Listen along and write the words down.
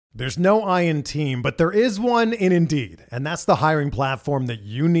There's no I in team, but there is one in Indeed, and that's the hiring platform that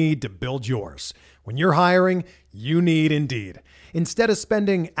you need to build yours. When you're hiring, you need Indeed. Instead of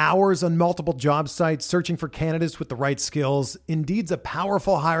spending hours on multiple job sites searching for candidates with the right skills, Indeed's a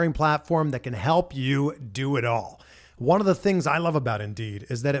powerful hiring platform that can help you do it all. One of the things I love about Indeed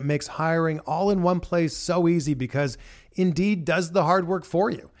is that it makes hiring all in one place so easy because Indeed does the hard work for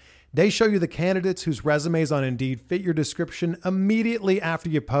you. They show you the candidates whose resumes on Indeed fit your description immediately after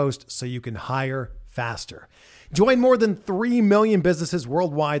you post so you can hire faster. Join more than 3 million businesses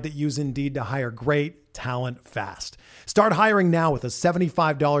worldwide that use Indeed to hire great talent fast. Start hiring now with a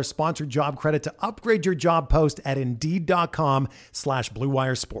 $75 sponsored job credit to upgrade your job post at Indeed.com/Blue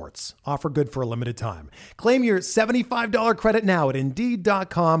Wire Sports. Offer good for a limited time. Claim your $75 credit now at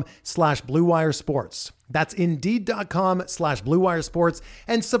Indeed.com/Blue Wire Sports. That's Indeed.com/Blue Wire Sports,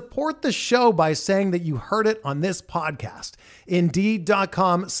 and support the show by saying that you heard it on this podcast.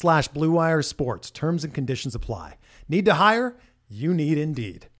 Indeed.com/Blue Wire Sports. Terms and conditions apply. Need to hire? You need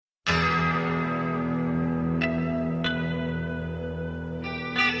Indeed.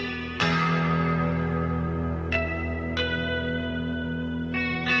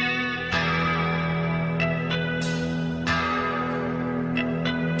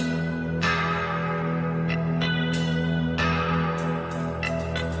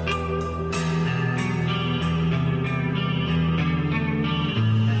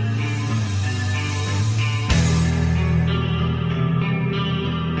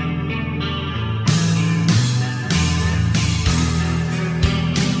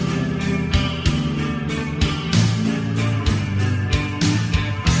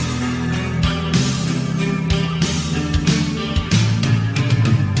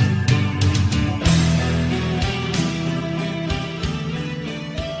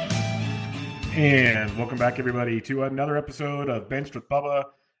 And welcome back, everybody, to another episode of Benched with Bubba,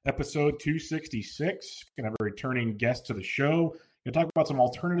 episode 266. Going to have a returning guest to the show. Going to talk about some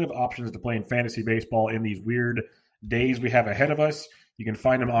alternative options to playing fantasy baseball in these weird days we have ahead of us. You can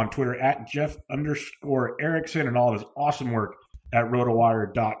find him on Twitter at Jeff_Erickson and all of his awesome work at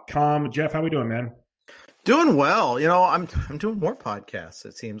rotowire.com. Jeff, how we doing, man? Doing well. You know, I'm doing more podcasts,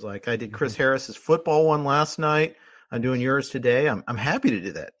 it seems like. I did Chris Harris's football one last night. I'm doing yours today. I'm happy to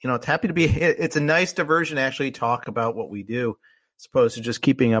do that. You know, it's a nice diversion to actually talk about what we do as opposed to just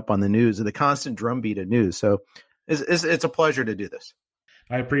keeping up on the news and the constant drumbeat of news. So it's a pleasure to do this.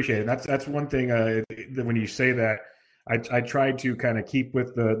 I appreciate it. That's one thing when you say that, I try to kind of keep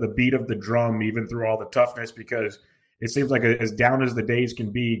with the beat of the drum even through all the toughness, because it seems like as down as the days can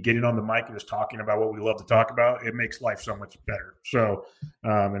be, getting on the mic and just talking about what we love to talk about, it makes life so much better. So,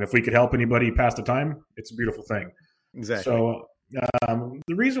 and if we could help anybody pass the time, it's a beautiful thing. Exactly. So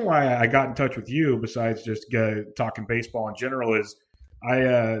the reason why I got in touch with you, besides just talking baseball in general, is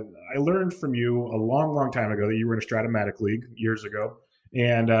I learned from you a long, long time ago that you were in a Stratomatic league years ago.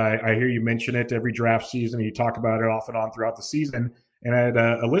 And I hear you mention it every draft season. You talk about it off and on throughout the season. And I had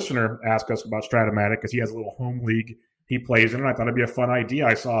a listener ask us about Stratomatic because he has a little home league he plays in. And I thought it'd be a fun idea.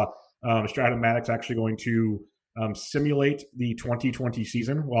 I saw Stratomatic's actually going to simulate the 2020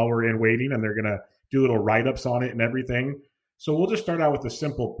 season while we're in waiting, and they're going to do little write-ups on it and everything. So we'll just start out with the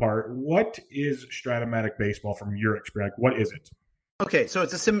simple part. What is Stratomatic baseball from your experience? What is it? Okay, so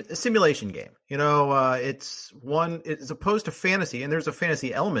it's a simulation game. You know, it's as opposed to fantasy, and there's a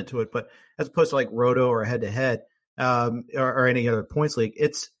fantasy element to it, but as opposed to like Roto or head-to-head or any other points league,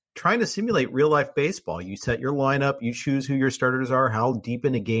 it's trying to simulate real-life baseball. You set your lineup, you choose who your starters are, how deep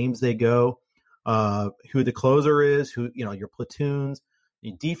into games they go, who the closer is, your platoons,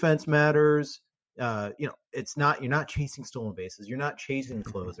 your defense matters. You're not chasing stolen bases. You're not chasing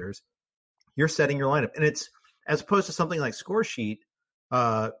closers. You're setting your lineup. And it's, as opposed to something like Score Sheet,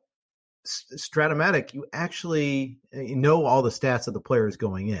 Stratomatic, you actually know all the stats of the players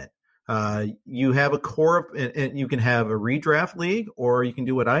going in. You have a core and you can have a redraft league, or you can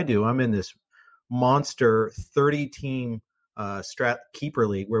do what I do. I'm in this monster 30-team keeper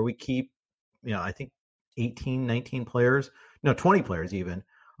league where we keep, I think 18, 19 players, 20 players even.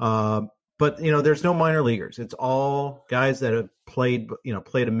 But, there's no minor leaguers. It's all guys that have played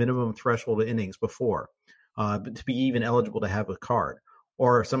a minimum threshold of innings before to be even eligible to have a card.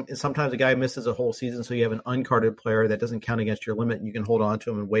 Or sometimes a guy misses a whole season, so you have an uncarded player that doesn't count against your limit, and you can hold on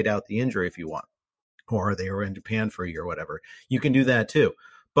to him and wait out the injury if you want. Or they were in Japan for a year or whatever. You can do that too.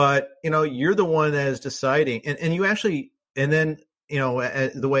 But, you're the one that is deciding. And you actually – and then,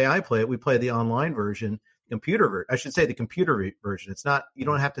 the way I play it, we play the online version – the computer version. It's not, you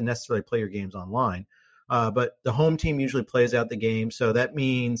don't have to necessarily play your games online, but the home team usually plays out the game. So that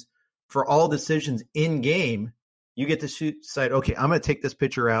means for all decisions in game, you get to decide, okay, I'm going to take this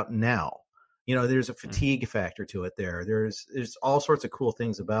pitcher out now. There's a fatigue factor to it there. There's all sorts of cool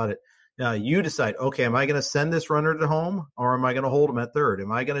things about it. Now you decide, okay, am I going to send this runner to home or am I going to hold him at third?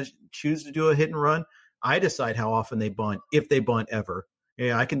 Am I going to choose to do a hit and run? I decide how often they bunt, if they bunt ever.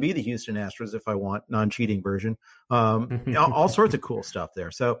 Yeah, I can be the Houston Astros if I want, non-cheating version. All sorts of cool stuff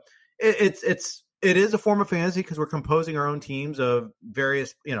there. So it is a form of fantasy because we're composing our own teams of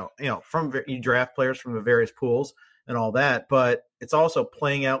various, from you draft players from the various pools and all that, but it's also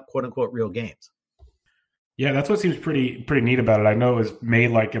playing out quote unquote real games. Yeah, that's what seems pretty neat about it. I know it was made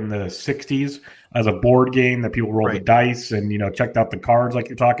like in the 60s as a board game that people rolled the dice and, checked out the cards like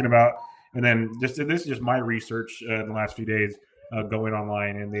you're talking about. And then this is just my research in the last few days going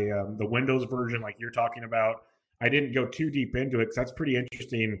online, and the Windows version like you're talking about, I didn't go too deep into it because that's pretty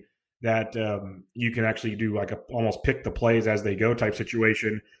interesting that you can actually do like almost pick the plays as they go type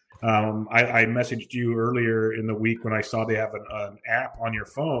situation. I messaged you earlier in the week when I saw they have an app on your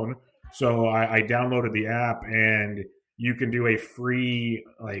phone. So I downloaded the app, and you can do a free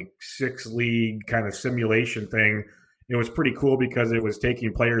like 6-league kind of simulation thing. It was pretty cool because it was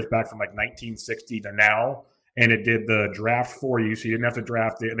taking players back from like 1960 to now, and it did the draft for you. So you didn't have to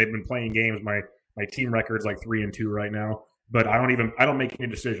draft it. And they've been playing games. My team record's like 3-2 right now, but I don't make any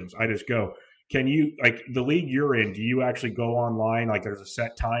decisions. I just go. Can you, like the league you're in, do you actually go online? Like there's a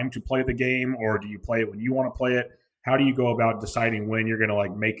set time to play the game, or do you play it when you want to play it? How do you go about deciding when you're going to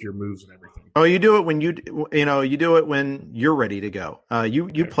like make your moves and everything? Oh, you do it when you do it when you're ready to go.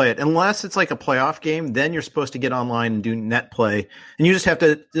 You play it unless it's like a playoff game. Then you're supposed to get online and do net play, and you just have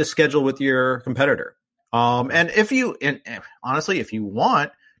to schedule with your competitor. And honestly, if you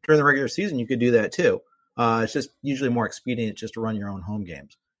want during the regular season, you could do that too. It's just usually more expedient just to run your own home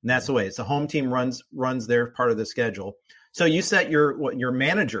games, and that's the way. It's the home team runs their part of the schedule. So you set your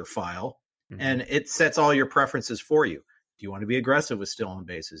manager file. And it sets all your preferences for you. Do you want to be aggressive with stolen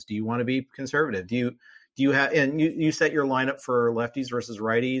bases? Do you want to be conservative? Do you have, and you set your lineup for lefties versus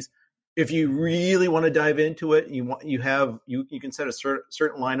righties. If you really want to dive into it, you can set a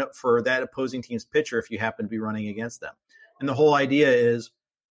certain lineup for that opposing team's pitcher if you happen to be running against them. And the whole idea is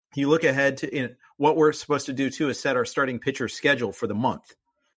you look ahead to what we're supposed to do too is set our starting pitcher schedule for the month.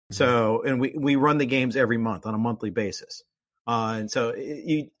 So, and we run the games every month on a monthly basis. And so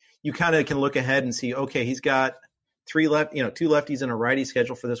you kind of can look ahead and see, okay, he's got two lefties and a righty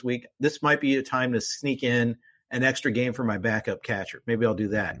schedule for this week. This might be a time to sneak in an extra game for my backup catcher. Maybe I'll do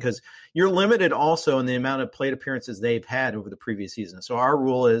that because you're limited also in the amount of plate appearances they've had over the previous season. So our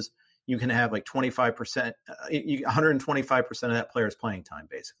rule is you can have like 125% of that player's playing time,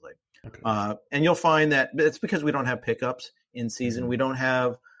 basically. Okay. And you'll find that it's because we don't have pickups in season. We don't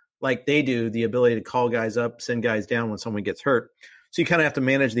have, like they do, the ability to call guys up, send guys down when someone gets hurt. So you kind of have to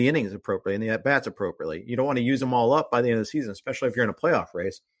manage the innings appropriately and the at-bats appropriately. You don't want to use them all up by the end of the season, especially if you're in a playoff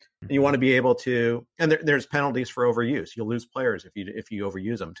race. And you want to be able to – and there's penalties for overuse. You'll lose players if you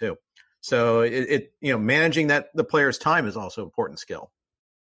overuse them too. So managing the player's time is also an important skill.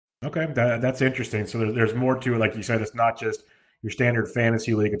 Okay, that's interesting. So there's more to it. Like you said, it's not just your standard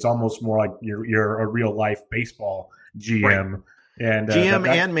fantasy league. It's almost more like you're a real-life baseball GM. Right. And GM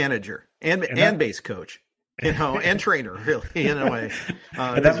and manager and base coach. And trainer, really, in a way,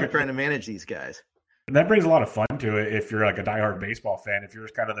 because you're trying to manage these guys. And that brings a lot of fun to it if you're like a diehard baseball fan. If you're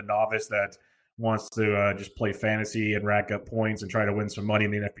just kind of the novice that wants to just play fantasy and rack up points and try to win some money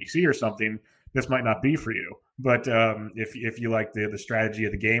in the NFBC or something, this might not be for you. But if you like the strategy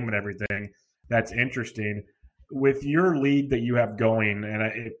of the game and everything, that's interesting. With your league that you have going, and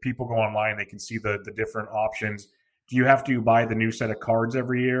if people go online, they can see the different options. Do you have to buy the new set of cards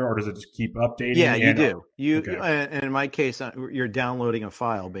every year, or does it just keep updating? Yeah, you do. And in my case, you're downloading a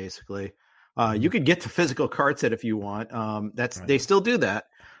file basically. You could get the physical card set if you want. They still do that.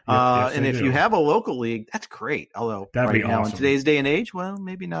 Yes, and if you have a local league, that's great. Although right now in today's day and age, well,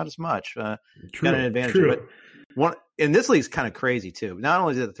 maybe not as much. Got an advantage. But and this league's kind of crazy too. Not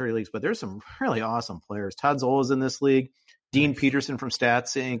only is it the 30 leagues, but there's some really awesome players. Todd Zola's in this league. Dean Peterson from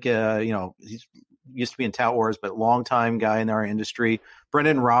Stats Inc. He's used to be in Tout Wars, but longtime guy in our industry.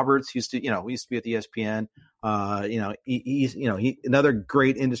 Brendan Roberts used to be at the ESPN. He's another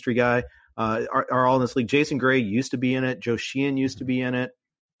great industry guy. Are all in this league. Jason Gray used to be in it. Joe Sheehan used to be in it.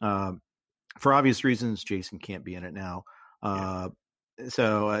 For obvious reasons, Jason can't be in it now.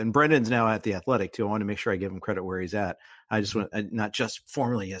 And Brendan's now at the Athletic too. I want to make sure I give him credit where he's at. I just want not just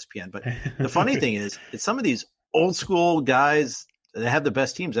formerly ESPN, but the funny thing is, it's some of these old school guys that have the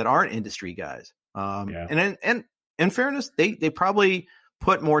best teams that aren't industry guys. And in fairness, they probably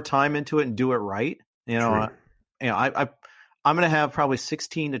put more time into it and do it right. I'm going to have probably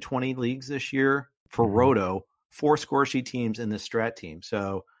 16 to 20 leagues this year for Roto. 4 score sheet teams and this strat team.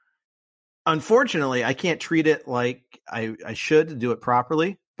 So unfortunately, I can't treat it like I should to do it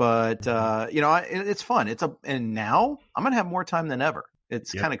properly. But it's fun. And now I'm gonna have more time than ever.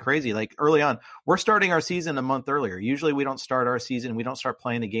 It's kind of crazy. Like early on, we're starting our season a month earlier. Usually we don't start our season. We don't start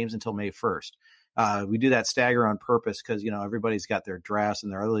playing the games until May 1st. We do that stagger on purpose because, everybody's got their drafts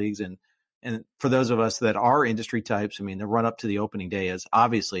and their other leagues. And for those of us that are industry types, I mean, the run up to the opening day is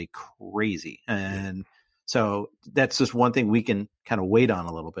obviously crazy. And so that's just one thing we can kind of wait on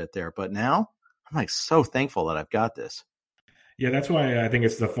a little bit there. But now I'm like so thankful that I've got this. Yeah, that's why I think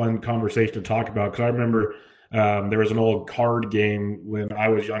it's the fun conversation to talk about. Because I remember there was an old card game when I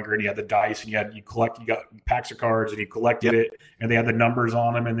was younger, and you had the dice, and you got packs of cards, and you collected it, and they had the numbers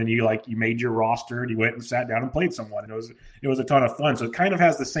on them, and then you made your roster, and you went and sat down and played someone, and it was a ton of fun. So it kind of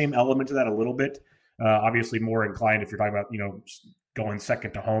has the same element to that a little bit. Obviously, more inclined if you're talking about going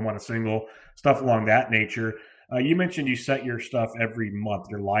second to home on a single, stuff along that nature. You mentioned you set your stuff every month,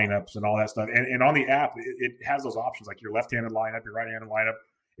 your lineups and all that stuff. And on the app, it has those options like your left-handed lineup, your right-handed lineup.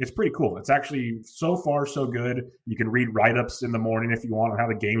 It's pretty cool. It's actually so far so good. You can read write-ups in the morning if you want on how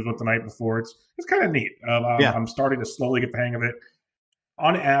the games went the night before. It's kind of neat. I'm starting to slowly get the hang of it.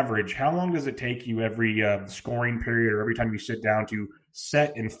 On average, how long does it take you every scoring period or every time you sit down to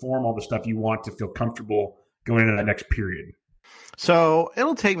set and form all the stuff you want to feel comfortable going into that next period? So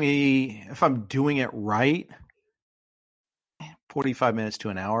it'll take me, if I'm doing it right, 45 minutes to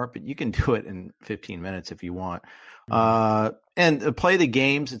an hour, but you can do it in 15 minutes if you want. And play the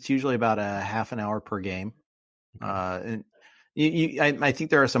games, it's usually about a half an hour per game. And I think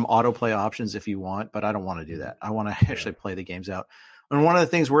there are some autoplay options if you want, but I don't want to do that. I want to actually play the games out. And one of the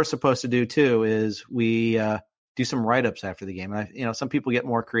things we're supposed to do too is we do some write-ups after the game. And some people get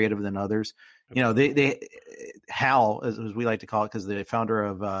more creative than others. Hal, as we like to call it, because the founder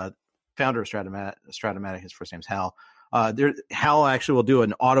of Stratomatic, his first name's Hal. Hal actually will do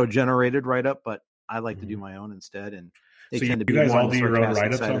an auto-generated write-up, but I like to do my own instead. And they so tend to be you guys more all do your own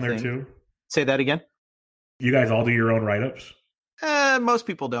write-ups on there too? Say that again? You guys all do your own write-ups? Most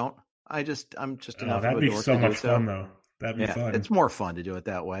people don't. I'm just enough. That'd of a be dork so to much do fun, though. That'd be fun. It's more fun to do it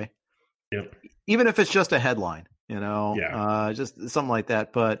that way. Yep. Even if it's just a headline, just something like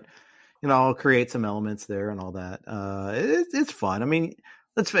that. But I'll create some elements there and all that. It's fun. I mean,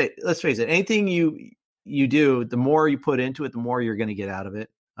 let's face it. Anything you do, the more you put into it, the more you're going to get out of it.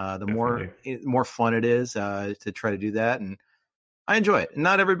 The more fun it is to try to do that, and I enjoy it.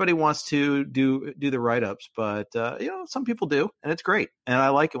 Not everybody wants to do the write-ups, but some people do, and it's great, and I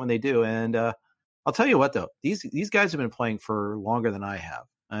like it when they do. And I'll tell you what, though, these guys have been playing for longer than I have,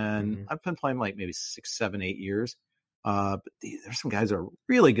 and I've been playing like maybe 6, 7, 8 years. But there's some guys that are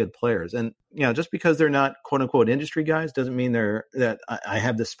really good players, and just because they're not quote unquote industry guys doesn't mean that I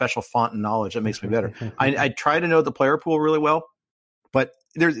have this special font and knowledge that makes me better. I try to know the player pool really well, but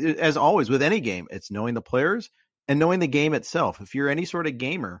there's, as always with any game, it's knowing the players and knowing the game itself. If you're any sort of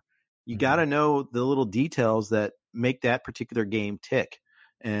gamer, you got to know the little details that make that particular game tick.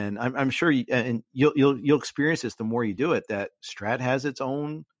 And I'm sure you'll experience this the more you do it. That Strat has its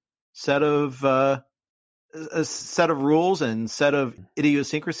own set of rules and set of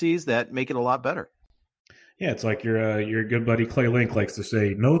idiosyncrasies that make it a lot better. Yeah, it's like your good buddy Clay Link likes to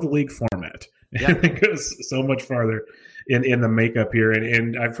say, know the league format. Yeah. It goes so much farther in the makeup here.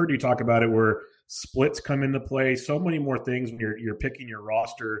 And I've heard you talk about it where splits come into play, so many more things when you're picking your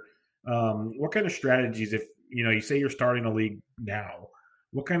roster. What kind of strategies, if you say you're starting a league now,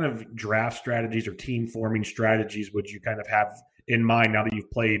 what kind of draft strategies or team forming strategies would you kind of have in mind now that you've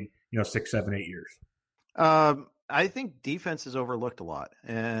played 6, 7, 8 years? I think defense is overlooked a lot,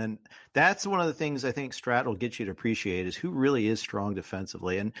 and that's one of the things I think Strat will get you to appreciate is who really is strong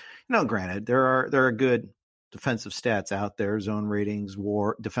defensively. And granted, there are good defensive stats out there, zone ratings,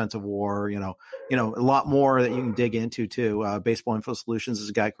 defensive war, a lot more that you can dig into too. Baseball Info Solutions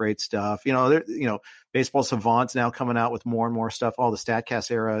has got great stuff. Baseball Savant's now coming out with more and more stuff. All the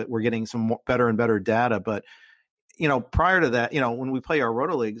StatCast era, we're getting some better and better data. But prior to that, when we play our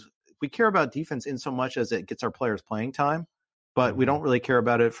roto leagues, we care about defense in so much as it gets our players playing time, but we don't really care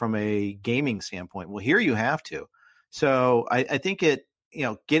about it from a gaming standpoint. Well, here you have to. So I think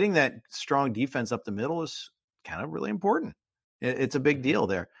getting that strong defense up the middle is kind of really important. It's a big deal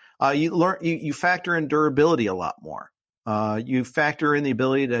there. You factor in durability a lot more. You factor in the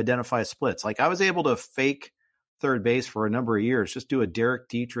ability to identify splits. Like I was able to fake third base for a number of years, just do a Derek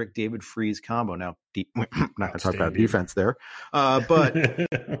Dietrich, David Freese combo. Now, I'm not going to talk about defense there, but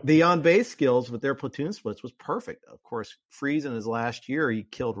the on-base skills with their platoon splits was perfect. Of course, Freese in his last year, he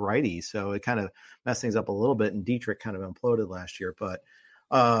killed righties, so it kind of messed things up a little bit, and Dietrich kind of imploded last year. But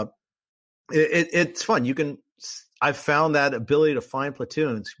it's fun. You can I've found that ability to find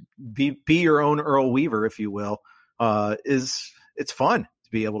platoons, be your own Earl Weaver, if you will, it's fun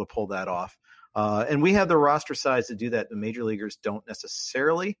to be able to pull that off. And we have the roster size to do that. The major leaguers don't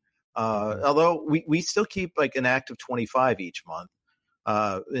necessarily, although we still keep like an active 25 each month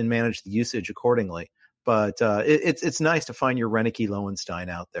and manage the usage accordingly. But it's nice to find your Renicky Lowenstein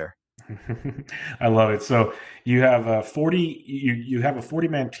out there. I love it. So you have a 40. You have a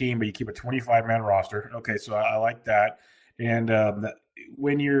 40-man team, but you keep a 25-man roster. Okay, so I like that. And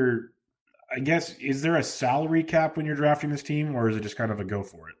when you're, I guess, is there a salary cap when you're drafting this team, or is it just kind of a go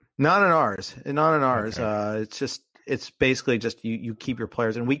for it? Not in ours. Not in ours. Okay. It's basically just you keep your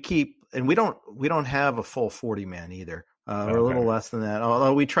players, and we don't have a full 40-man either. We're a little less than that.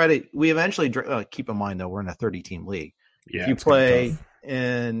 Although we eventually keep in mind though we're in a 30-team league. Yeah, if you play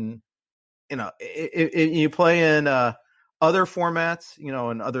in, if you play in other formats,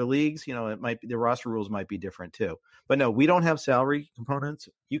 in other leagues, it might be the roster rules might be different too. But no, we don't have salary components.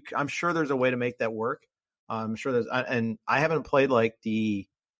 I'm sure there's a way to make that work. I'm sure and I haven't played the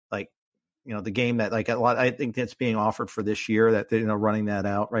game that a lot. I think that's being offered for this year that they're running that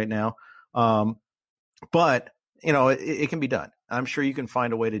out right now. But it can be done. I'm sure you can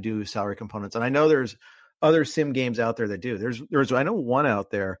find a way to do salary components. And I know there's other sim games out there that do. There's I know one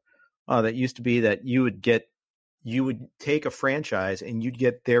out there that used to be that you would take a franchise and you'd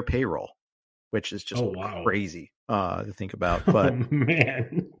get their payroll, which is just crazy to think about. But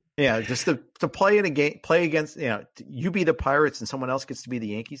man, yeah, just to play in a game, play against, you be the Pirates and someone else gets to be the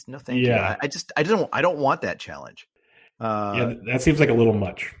Yankees. No, thank you. I don't want that challenge. Yeah, that seems like a little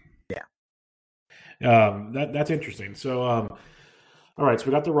much. Yeah. That's interesting. So, all right, so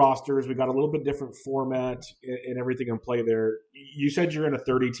we got the rosters. We got a little bit different format and everything in play there. You said you're in a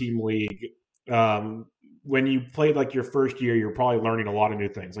 30-team league. When you played your first year, you're probably learning a lot of new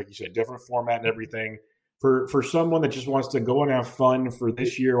things. Like you said, different format and everything. For someone that just wants to go and have fun for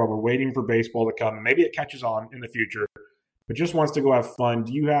this year while we're waiting for baseball to come, and maybe it catches on in the future, but just wants to go have fun,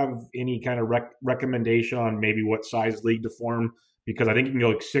 do you have any kind of recommendation on maybe what size league to form? Because I think you can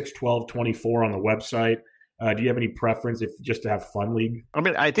go 6, 12, 24 on the website. Do you have any preference just to have fun league? I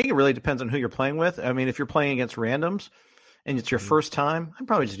mean, I think it really depends on who you're playing with. I mean, if you're playing against randoms and it's your first time, I'd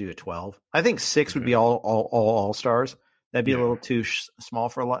probably just do a 12. I think 6 would be all stars. That'd be a little too small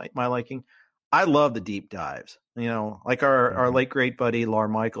for my liking. I love the deep dives. Like our late great buddy Lar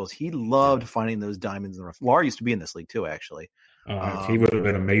Michaels, he loved finding those diamonds in the rough. Lar used to be in this league too, actually. He would have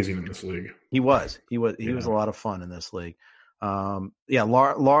been amazing in this league. He was a lot of fun in this league.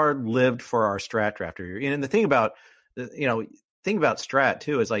 Lar lived for our strat drafter. And the thing about strat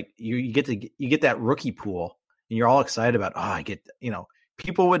too is you get that rookie pool and you're all excited about,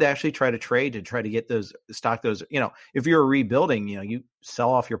 people would actually try to trade to try to get those stock those, if you're rebuilding, you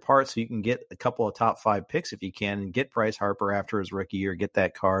sell off your parts so you can get a couple of top 5 picks if you can and get Bryce Harper after his rookie year, get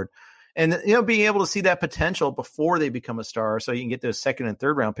that card. And, being able to see that potential before they become a star so you can get those 2nd and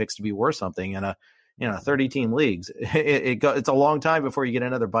 3rd round picks to be worth something in a 30-team leagues. It's a long time before you get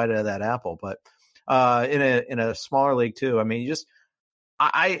another bite out of that apple. But in a smaller league too, I mean,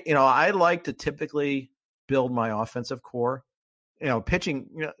 I like to typically build my offensive core.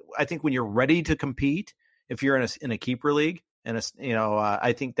 Pitching. I think when you're ready to compete, if you're in a keeper league, and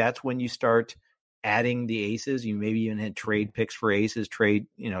I think that's when you start adding the aces. You maybe even had trade picks for aces, trade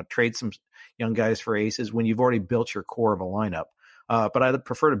some young guys for aces when you've already built your core of a lineup. But I'd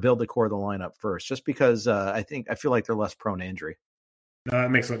prefer to build the core of the lineup first, just because I feel like they're less prone to injury.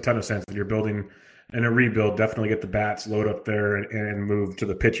 It makes a ton of sense. If you're building in a rebuild, definitely get the bats, load up there, and move to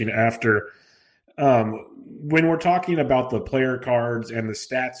the pitching after. When we're talking about the player cards and the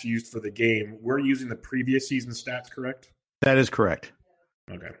stats used for the game, we're using the previous season stats, correct? That is correct.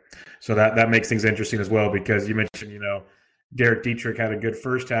 Okay. So that makes things interesting as well, because you mentioned, Derek Dietrich had a good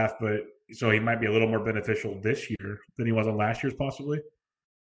first half, but so he might be a little more beneficial this year than he was on last year's, possibly.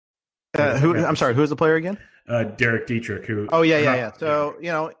 I'm sorry, who is the player again? Derek Dietrich.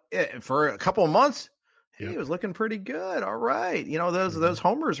 So, for a couple of months, he was looking pretty good. All right. Those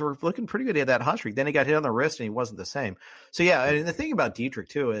homers were looking pretty good. He had that hot streak. Then he got hit on the wrist and he wasn't the same. So, and the thing about Dietrich,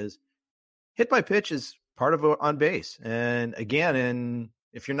 too, is hit by pitch is part of on base. And again,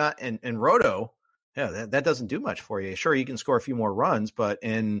 if you're not in Roto, that doesn't do much for you. Sure, you can score a few more runs, but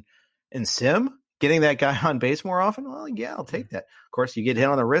in Sim, getting that guy on base more often, well, yeah, I'll take that. Of course, you get hit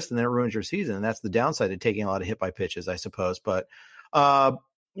on the wrist and then it ruins your season. And that's the downside of taking a lot of hit by pitches, I suppose. But,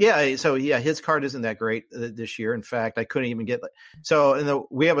 his card isn't that great this year. In fact, I couldn't even get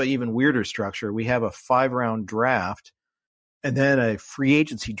we have an even weirder structure. We have a 5-round draft and then a free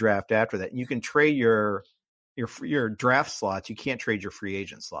agency draft after that. You can trade your draft slots. You can't trade your free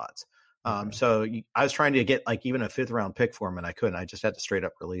agent slots. I was trying to get like even a 5th round pick for him, and I couldn't. I just had to straight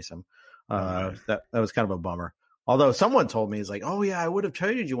up release him. That was kind of a bummer. Although someone told me, he's like, "Oh yeah, I would have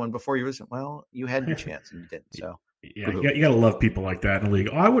traded you one before you was." Well, you had your chance and you didn't. So yeah, you got to love people like that in the league.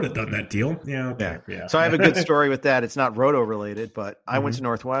 Oh, I would have done that deal. Yeah, okay, yeah. So I have a good story with that. It's not roto related, but I went to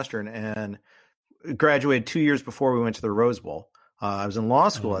Northwestern and graduated 2 years before we went to the Rose Bowl. I was in law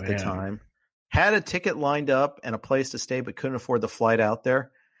school at the time, had a ticket lined up and a place to stay, but couldn't afford the flight out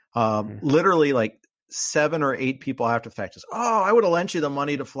there. Literally like 7 or 8 people after the fact just, I would have lent you the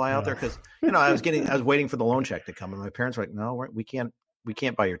money to fly out there because I was waiting for the loan check to come, and my parents were like, no, we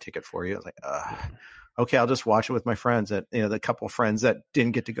can't buy your ticket for you. I was like, okay, I'll just watch it with my friends the couple of friends that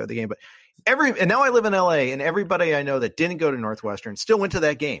didn't get to go to the game. But and now I live in LA, and everybody I know that didn't go to Northwestern still went to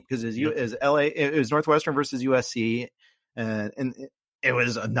that game because it was Northwestern versus USC, and it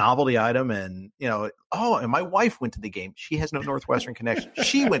was a novelty item, and and my wife went to the game. She has no Northwestern connection.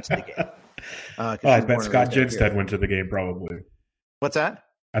 She went to the game. I bet Scott Jenstead went to the game probably. What's that?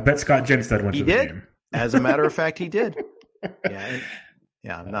 I bet Scott Jenstead went to the game. As a matter of fact, he did.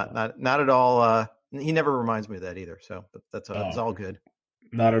 Not at all. He never reminds me of that either. So, but it's all good.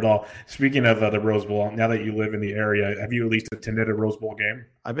 Not at all. Speaking of the Rose Bowl, now that you live in the area, have you at least attended a Rose Bowl game?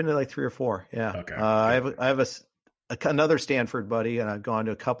 I've been to like 3 or 4. Yeah. Okay. I have another Stanford buddy, and I've gone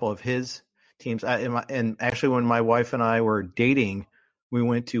to a couple of his teams. And actually, when my wife and I were dating, we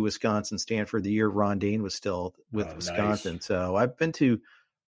went to Wisconsin Stanford the year Ron Dane was still with Wisconsin. Nice. So I've been to,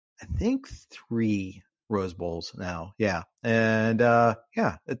 I think, 3 Rose Bowls now. Yeah. And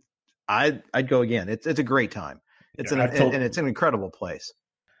I'd go again. It's a great time. It's it's an incredible place.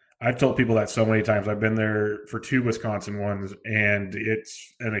 I've told people that so many times. I've been there for 2 Wisconsin ones, and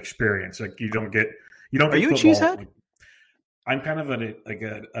it's an experience. Like you don't get Are you football. A cheesehead? I'm kind of an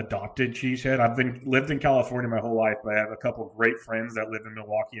adopted cheesehead. I've lived in California my whole life, but I have a couple of great friends that live in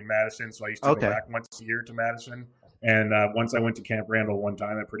Milwaukee and Madison. So I used to go back once a year to Madison. And once I went to Camp Randall one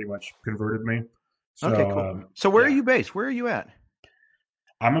time, it pretty much converted me. So, okay, cool. So where are you based? Where are you at?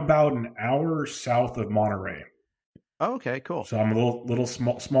 I'm about an hour south of Monterey. Oh, okay, cool. So I'm a little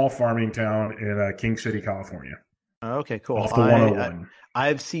small farming town in King City, California. Okay, cool. Off the 101.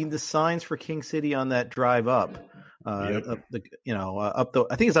 I've seen the signs for King City on that drive up. Up the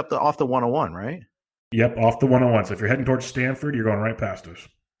I think it's off the 101, right? Yep, off the 101. So if you're heading towards Stanford, you're going right past us.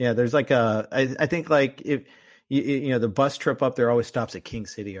 Yeah, there's like I think like if the bus trip up there always stops at King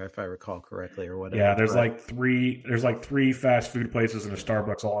City, or if I recall correctly, or whatever. Yeah, there's like three fast food places and a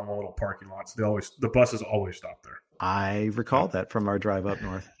Starbucks all in one little parking lot. So the buses always stop there. I recall that from our drive up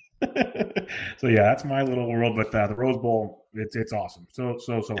north. So yeah, that's my little world. But the Rose Bowl, it's awesome. So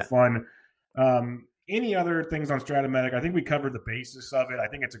fun. Any other things on Stratomatic? I think we covered the basis of it. I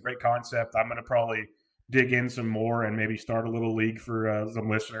think it's a great concept. I'm going to probably dig in some more and maybe start a little league for some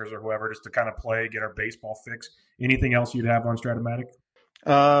listeners or whoever just to kind of play, get our baseball fix. Anything else you'd have on Stratomatic?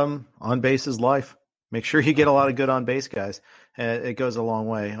 On base is life. Make sure you get a lot of good on base guys. It goes a long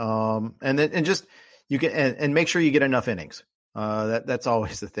way. And make sure you get enough innings. That's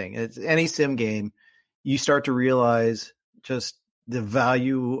always the thing. It's any sim game. You start to realize just the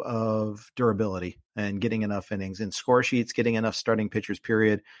value of durability and getting enough innings, and score sheets, getting enough starting pitchers,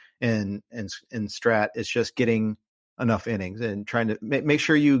 period. And strat is just getting enough innings and trying to make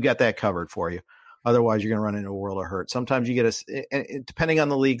sure you get that covered for you. Otherwise, you're going to run into a world of hurt. Sometimes you get depending on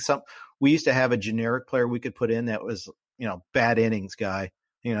the league. We used to have a generic player we could put in that was, bad innings guy.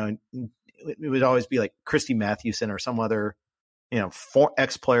 It would always be like Christy Mathewson or some other,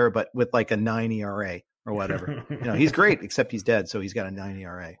 ex player, but with like a 9 ERA or whatever. He's great, except he's dead. So he's got a 9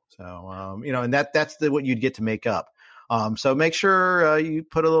 ERA. So, and that's what you'd get to make up. So make sure you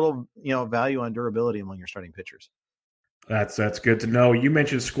put a little, value on durability among your starting pitchers. That's good to know. You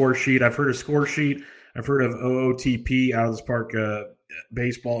mentioned score sheet. I've heard of score sheet. I've heard of OOTP, out of this park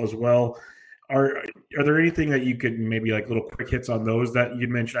baseball as well. Are there anything that you could maybe like little quick hits on those that you'd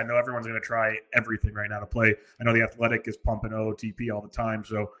mentioned? I know everyone's going to try everything right now to play. I know the Athletic is pumping OOTP all the time.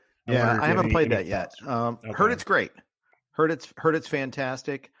 So I haven't played that yet. Okay. Heard it's great. Heard it's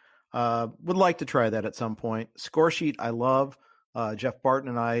fantastic. Would like to try that at some point. Score sheet, I love. Jeff Barton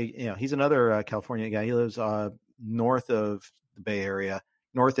and I, he's another California guy. He lives north of the Bay Area,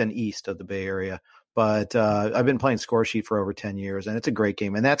 north and east of the Bay Area. But I've been playing score sheet for over 10 years, and it's a great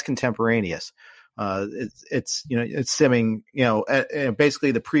game, and that's contemporaneous. It's simming,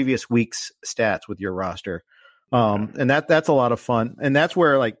 basically the previous week's stats with your roster. And that's a lot of fun. And that's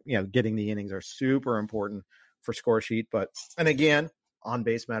where getting the innings are super important for score sheet. And again, on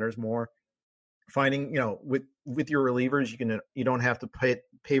base matters more. Finding, with your relievers, you don't have to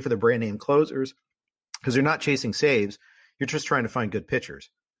pay for the brand name closers because you're not chasing saves. You're just trying to find good pitchers.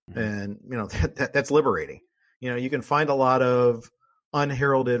 And, that's liberating. You can find a lot of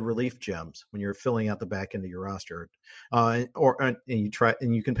unheralded relief gems when you're filling out the back end of your roster. And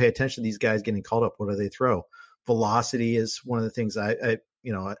you can pay attention to these guys getting called up. What do they throw? Velocity is one of the things I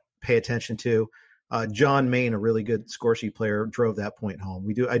pay attention to. John Main, a really good score sheet player, drove that point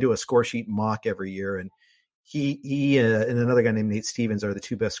home. I do a score sheet mock every year, and he and another guy named Nate Stevens are the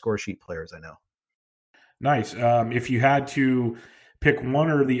two best score sheet players I know. Nice. If you had to pick one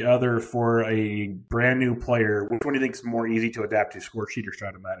or the other for a brand new player, which one do you think is more easy to adapt to, score sheet or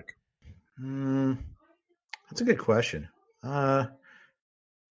Stratomatic? That's a good question.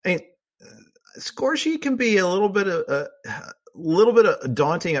 Score sheet can be a little bit of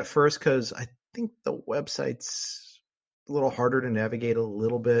daunting at first because I think the website's a little harder to navigate a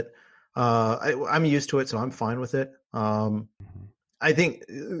little bit. I'm used to it, so I'm fine with it. I think,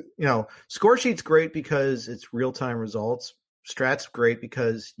 score sheet's great because it's real-time results. Strat's great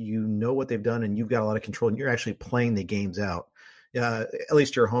because you know what they've done and you've got a lot of control and you're actually playing the games out, at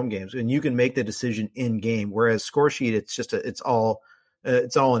least your home games, and you can make the decision in game. Whereas score sheet, it's all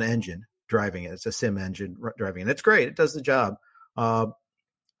an engine driving it. It's a sim engine driving it. It's great. It does the job.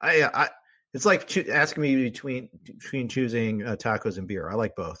 It's like asking me between choosing tacos and beer. I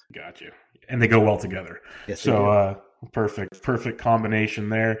like both. Got you. And they go well together. Yes, so perfect combination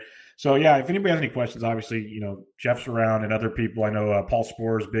there. So yeah, if anybody has any questions, obviously, Jeff's around and other people. I know Paul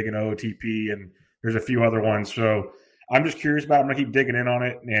Spore's big in OOTP, and there's a few other ones. So I'm just curious about it. I'm going to keep digging in on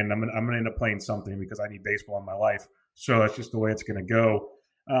it, and I'm going to end up playing something because I need baseball in my life. So it's just the way it's going to go.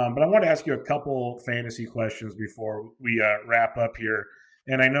 But I want to ask you a couple fantasy questions before we wrap up here.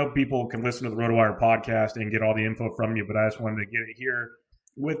 And I know people can listen to the RotoWire podcast and get all the info from you, but I just wanted to get it here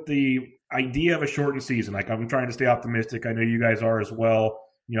with the idea of a shortened season. Like, I'm trying to stay optimistic. I know you guys are as well.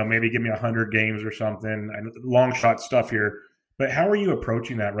 Maybe give me 100 games or something. I know long shot stuff here. But how are you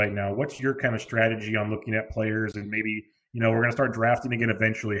approaching that right now? What's your kind of strategy on looking at players? And maybe, we're going to start drafting again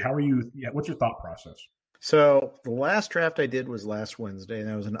eventually. What's your thought process? So the last draft I did was last Wednesday, and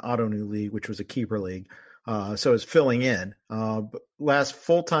that was an auto new league, which was a keeper league. So it's filling in. Last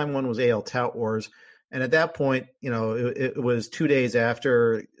full-time one was AL Tout Wars. And at that point, it was 2 days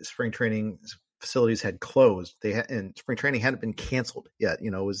after spring training facilities had closed. And spring training hadn't been canceled yet. It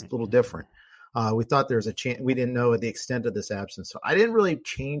was a little different. We thought there was a chance. We didn't know the extent of this absence. So I didn't really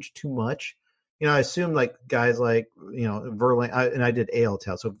change too much. I assumed like guys like, Verlander, and I did AL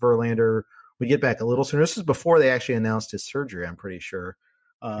Tout. So Verlander would get back a little sooner. This was before they actually announced his surgery, I'm pretty sure.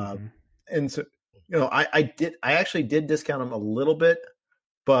 And so, I actually did discount him a little bit,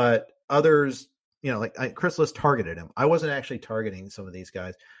 but others, Chris List targeted him. I wasn't actually targeting some of these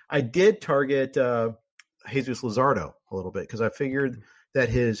guys. I did target Jesus Luzardo a little bit because I figured that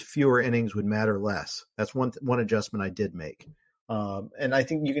his fewer innings would matter less. That's one adjustment I did make. And I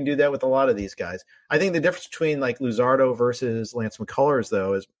think you can do that with a lot of these guys. I think the difference between like Luzardo versus Lance McCullers,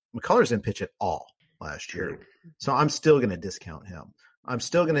 though, is McCullers didn't pitch at all last year. So I'm still going to discount him. I'm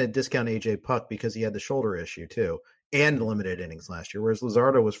still going to discount AJ Puck because he had the shoulder issue too and limited innings last year, whereas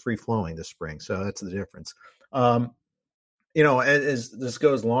Luzardo was free flowing this spring. So that's the difference. As this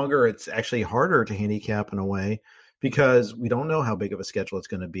goes longer, it's actually harder to handicap in a way because we don't know how big of a schedule it's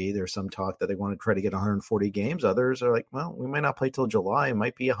going to be. There's some talk that they want to try to get 140 games. Others are like, well, we might not play till July. It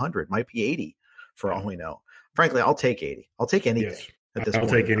might be 100, might be 80 for all we know. Frankly, I'll take 80. I'll take anything. Yes, at this I'll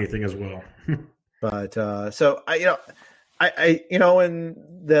point. take anything as well. But so and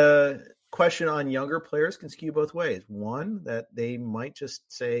the question on younger players can skew both ways. One, that they might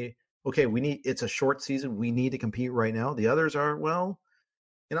just say, okay, it's a short season. We need to compete right now. The others are, well,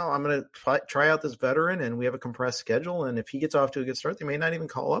 I'm going to try out this veteran and we have a compressed schedule. And if he gets off to a good start, they may not even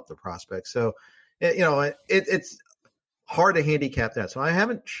call up the prospect. So, it's hard to handicap that. So I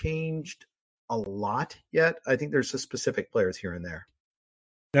haven't changed a lot yet. I think there's just specific players here and there.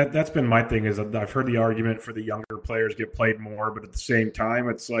 That's been my thing is I've heard the argument for the younger players get played more, but at the same time,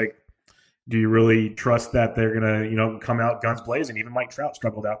 it's like, do you really trust that they're going to, come out guns blazing? Even Mike Trout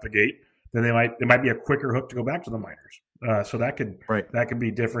struggled out the gate. Then it might be a quicker hook to go back to the minors. So that could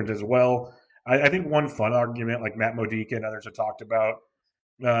be different as well. I think one fun argument, like Matt Modica and others have talked about,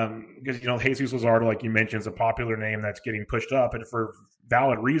 because Jesus Luzardo, like you mentioned, is a popular name that's getting pushed up, and for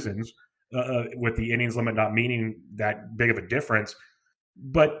valid reasons, with the innings limit not meaning that big of a difference.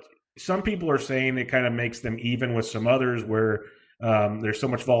 But some people are saying it kind of makes them even with some others where there's so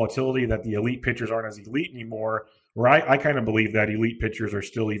much volatility that the elite pitchers aren't as elite anymore. Where I kind of believe that elite pitchers are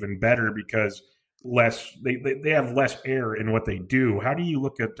still even better because they have less air in what they do. How do you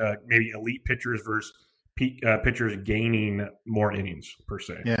look at maybe elite pitchers versus pitchers gaining more innings per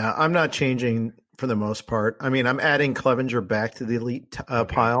se. Yeah, I'm not changing for the most part. I mean, I'm adding Clevenger back to the elite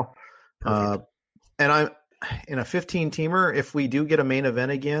pile. And I'm in a 15-teamer. If we do get a main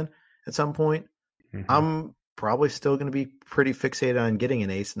event again at some point, I'm probably still going to be pretty fixated on getting an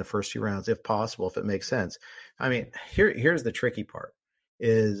ace in the first 2 rounds, if possible, if it makes sense. I mean, here's the tricky part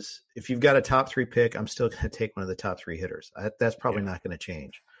is if you've got a top 3 pick, I'm still going to take one of the top 3 hitters. That's probably not going to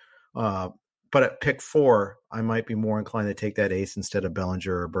change. But at pick 4, I might be more inclined to take that ace instead of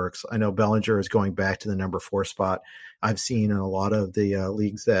Bellinger or Burks. I know Bellinger is going back to the number 4 spot. I've seen in a lot of the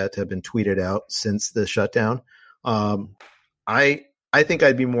leagues that have been tweeted out since the shutdown. I think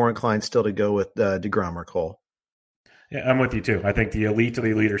I'd be more inclined still to go with DeGrom or Cole. Yeah, I'm with you too. I think the elite of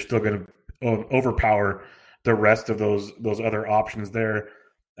the elite are still going to overpower the rest of those other options there.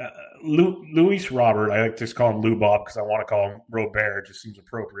 Luis Robert, I like to just call him Lou Bob because I want to call him Robert. It just seems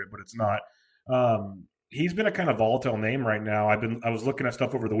appropriate, but it's not. He's been a kind of volatile name right now. I was looking at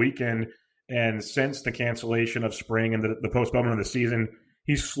stuff over the weekend, and since the cancellation of spring and the postponement of the season,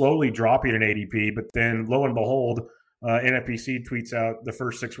 he's slowly dropping an ADP. But then, lo and behold, NFBC tweets out the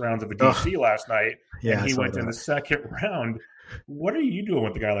first 6 rounds of a DC last night, and he went in the second round. What are you doing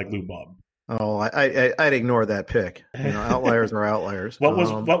with a guy like Lou Bob? Oh, I'd ignore that pick. Outliers are outliers. What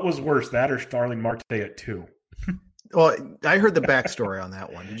was worse, that or Starling Marte at 2? Well, I heard the backstory on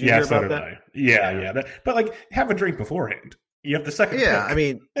that one. Did you hear about that? Yeah. But have a drink beforehand. You have the second pick. I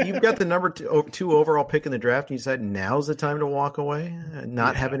mean, you've got the number 2 overall pick in the draft, and you decide now's the time to walk away,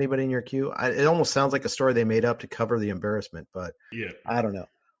 not have anybody in your queue. It almost sounds like a story they made up to cover the embarrassment, but I don't know.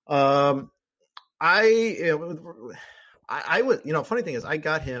 I would, funny thing is I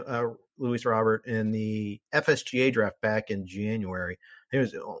got him, Luis Robert, in the FSGA draft back in January. It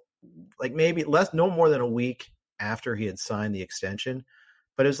was maybe no more than a week after he had signed the extension.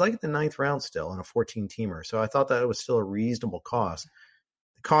 But it was the 9th round still in a 14-teamer. So I thought that it was still a reasonable cost.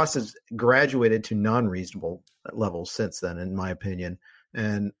 The cost has graduated to non-reasonable levels since then, in my opinion.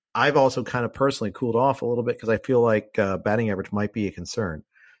 And I've also kind of personally cooled off a little bit because I feel like batting average might be a concern.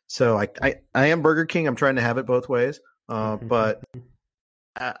 So I am Burger King. I'm trying to have it both ways. But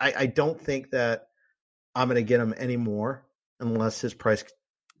I don't think that I'm going to get him anymore unless his price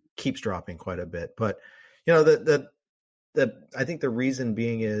keeps dropping quite a bit. But, I think the reason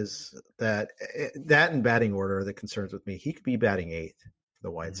being is that in batting order are the concerns with me. He could be batting 8th for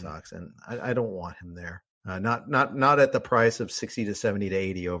the White Sox, and I don't want him there. Not at the price of 60 to 70 to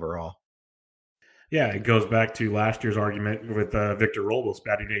 80 overall. Yeah, it goes back to last year's argument with Victor Robles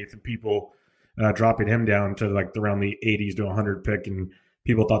batting 8th and people dropping him down to around the 80s to 100 pick, and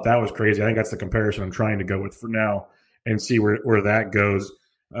people thought that was crazy. I think that's the comparison I'm trying to go with for now and see where that goes.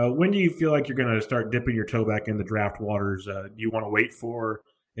 When do you feel like you're going to start dipping your toe back in the draft waters? Do you want to wait for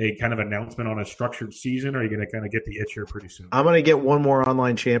a kind of announcement on a structured season, or are you going to kind of get the itch here pretty soon? I'm going to get one more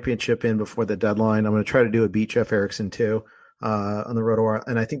online championship in before the deadline. I'm going to try to do a beat Jeff Erickson too on the Roto,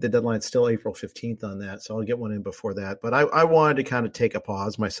 and I think the deadline is still April 15th on that, so I'll get one in before that. But I wanted to kind of take a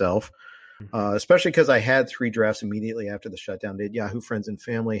pause myself, especially because I had 3 drafts immediately after the shutdown. Did Yahoo Friends and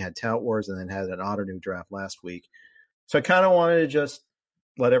Family, had Tout Wars, and then had an auto new draft last week. So I kind of wanted to just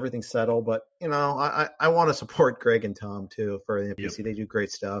let everything settle, but I want to support Greg and Tom too for the NPC. Yep. They do great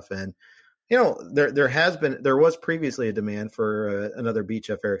stuff, and there was previously a demand for another Beat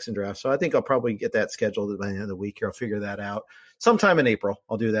Jeff Erickson draft, so I think I'll probably get that scheduled by the end of the week here. I'll figure that out sometime in April.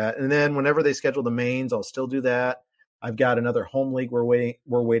 I'll do that, and then whenever they schedule the mains, I'll still do that. I've got another home league we're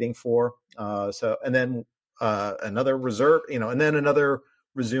waiting for, and then another reserve, and then another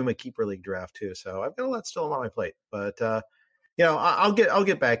resume a keeper league draft too. So I've got a lot still on my plate, but. I'll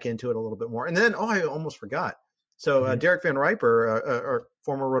get back into it a little bit more. And then, I almost forgot. So Derek Van Riper, our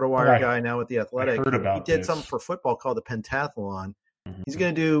former RotoWire guy now with The Athletic, he did something for football called the Pentathlon. He's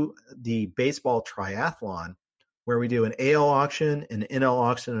going to do the baseball triathlon, where we do an AL auction, an NL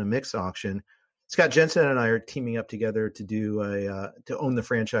auction, and a mixed auction. Scott Jensen and I are teaming up together to do to own the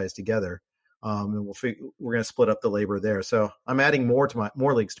franchise together, and we're going to split up the labor there. So I'm adding more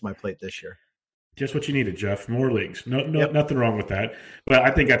leagues to my plate this year. Just what you needed, Jeff. More leagues. No, nothing wrong with that. But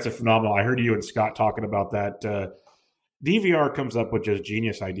I think that's a phenomenal. I heard you and Scott talking about that. DVR comes up with just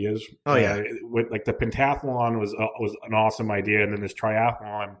genius ideas. Oh yeah, with the pentathlon was an awesome idea, and then this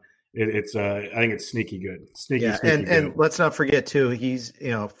triathlon. I think it's sneaky good. Sneaky good. And let's not forget too. He's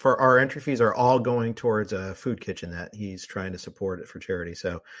for our entry fees are all going towards a food kitchen that he's trying to support it for charity.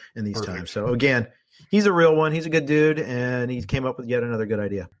 So in these times, so again, he's a real one. He's a good dude, and he came up with yet another good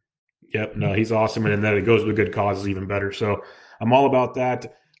idea. Yep, no, he's awesome, and then it goes with good causes even better. So I'm all about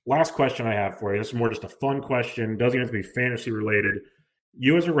that. Last question I have for you. This is more just a fun question. Doesn't have to be fantasy related.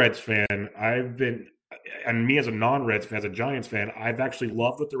 You as a Reds fan, and me as a non-Reds fan, as a Giants fan, I've actually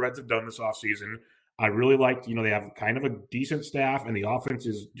loved what the Reds have done this offseason. I really liked, they have kind of a decent staff, and the offense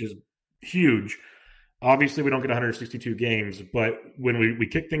is just huge. Obviously, we don't get 162 games, but when we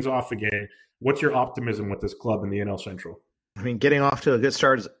kick things off again, what's your optimism with this club in the NL Central? I mean, getting off to a good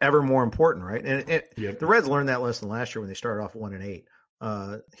start is ever more important, right? And the Reds learned that lesson last year when they started off 1-8.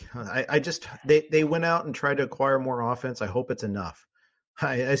 They went out and tried to acquire more offense. I hope it's enough.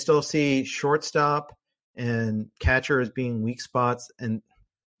 I still see shortstop and catcher as being weak spots, and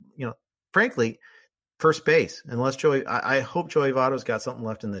frankly, first base. Unless I hope Joey Votto's got something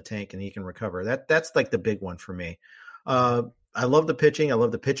left in the tank and he can recover. That's like the big one for me. I love the pitching. I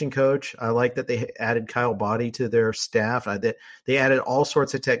love the pitching coach. I like that they added Kyle Boddy to their staff. They added all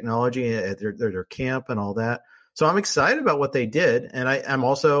sorts of technology at their camp and all that. So I'm excited about what they did, and I'm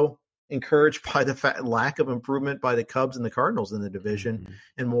also encouraged by the lack of improvement by the Cubs and the Cardinals in the division. Mm-hmm.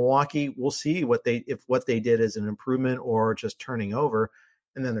 And Milwaukee, we'll see if what they did is an improvement or just turning over.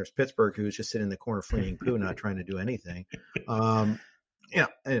 And then there's Pittsburgh, who's just sitting in the corner flinging poo, not trying to do anything. And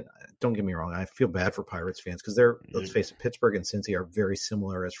don't get me wrong, I feel bad for Pirates fans because let's face it, Pittsburgh and Cincy are very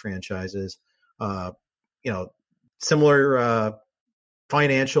similar as franchises. Similar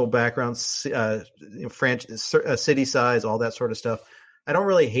financial backgrounds, city size, all that sort of stuff. I don't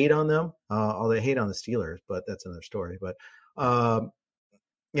really hate on them, although I hate on the Steelers, but that's another story. But it's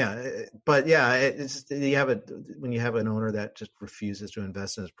when you have an owner that just refuses to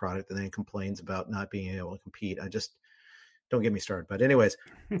invest in his product and then complains about not being able to compete. Don't get me started. But anyways,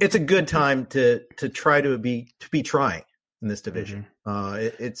 it's a good time to try to be trying in this division.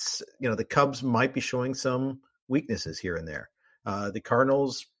 Mm-hmm. The Cubs might be showing some weaknesses here and there. The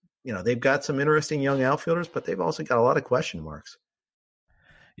Cardinals, they've got some interesting young outfielders, but they've also got a lot of question marks.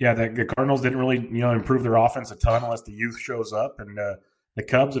 Yeah, the Cardinals didn't really, improve their offense a ton unless the youth shows up, and the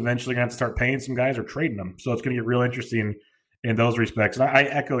Cubs eventually going to have to start paying some guys or trading them. So it's going to get real interesting in those respects. And I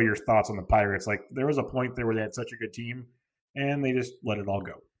echo your thoughts on the Pirates. Like, there was a point there where they had such a good team, and they just let it all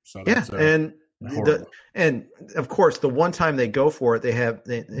go. So that's, and of course, the one time they go for it,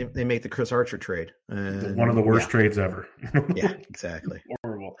 they make the Chris Archer trade. One of the worst trades ever. Yeah, exactly.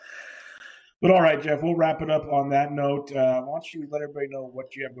 Horrible. But all right, Jeff, we'll wrap it up on that note. Why don't you let everybody know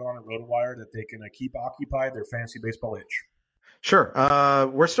what you have going on at RotoWire that they can keep occupied their fantasy baseball itch? Sure.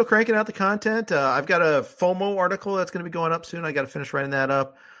 We're still cranking out the content. I've got a FOMO article that's going to be going up soon. I got to finish writing that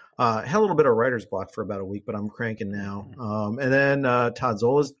up. Had a little bit of writer's block for about a week, but I'm cranking now. And then Todd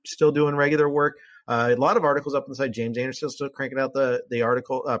Zola's still doing regular work. A lot of articles up on the site. James Anderson's still cranking out the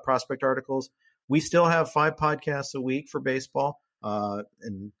article prospect articles. We still have 5 podcasts a week for baseball.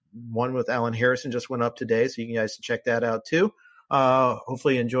 And one with Alan Harrison just went up today, so you guys can check that out too.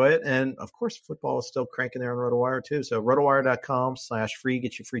 Hopefully you enjoy it. And of course, football is still cranking there on RotoWire too. So rotowire.com/free,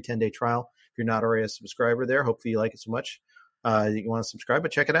 get your free 10-day trial. If you're not already a subscriber there, hopefully you like it so much you want to subscribe,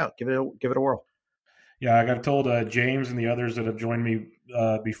 but check it out. Give it a whirl. Yeah, I got told James and the others that have joined me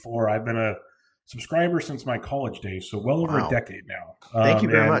before, I've been a subscriber since my college days, so well over a decade now. Thank you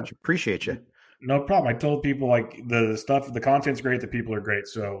very much. Appreciate you. No problem. I told people, like, the content's great, the people are great.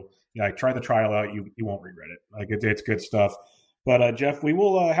 So yeah, try the trial out. You won't regret it. Like, it's good stuff. But Jeff, we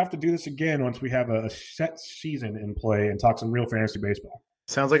will have to do this again once we have a set season in play and talk some real fantasy baseball.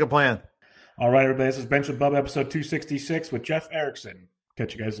 Sounds like a plan. All right, everybody. This is Bench with Bubba, episode 266 with Jeff Erickson.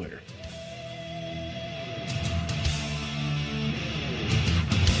 Catch you guys later.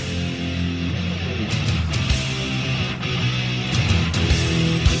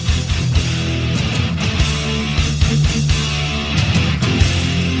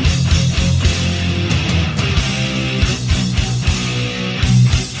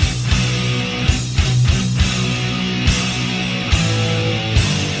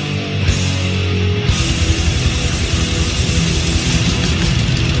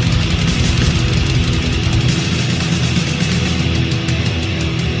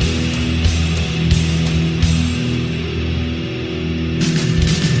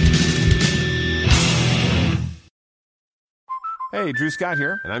 Hey, Drew Scott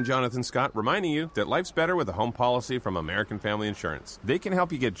here, and I'm Jonathan Scott, reminding you that life's better with a home policy from American Family Insurance. They can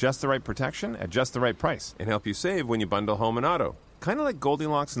help you get just the right protection at just the right price and help you save when you bundle home and auto. Kind of like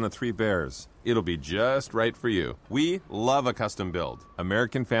Goldilocks and the Three Bears. It'll be just right for you. We love a custom build.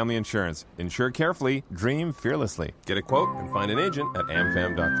 American Family Insurance. Insure carefully, dream fearlessly. Get a quote and find an agent at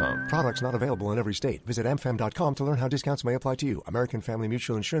amfam.com. Products not available in every state. Visit amfam.com to learn how discounts may apply to you. American Family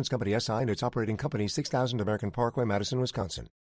Mutual Insurance Company, SI, and its operating company, 6000 American Parkway, Madison, Wisconsin.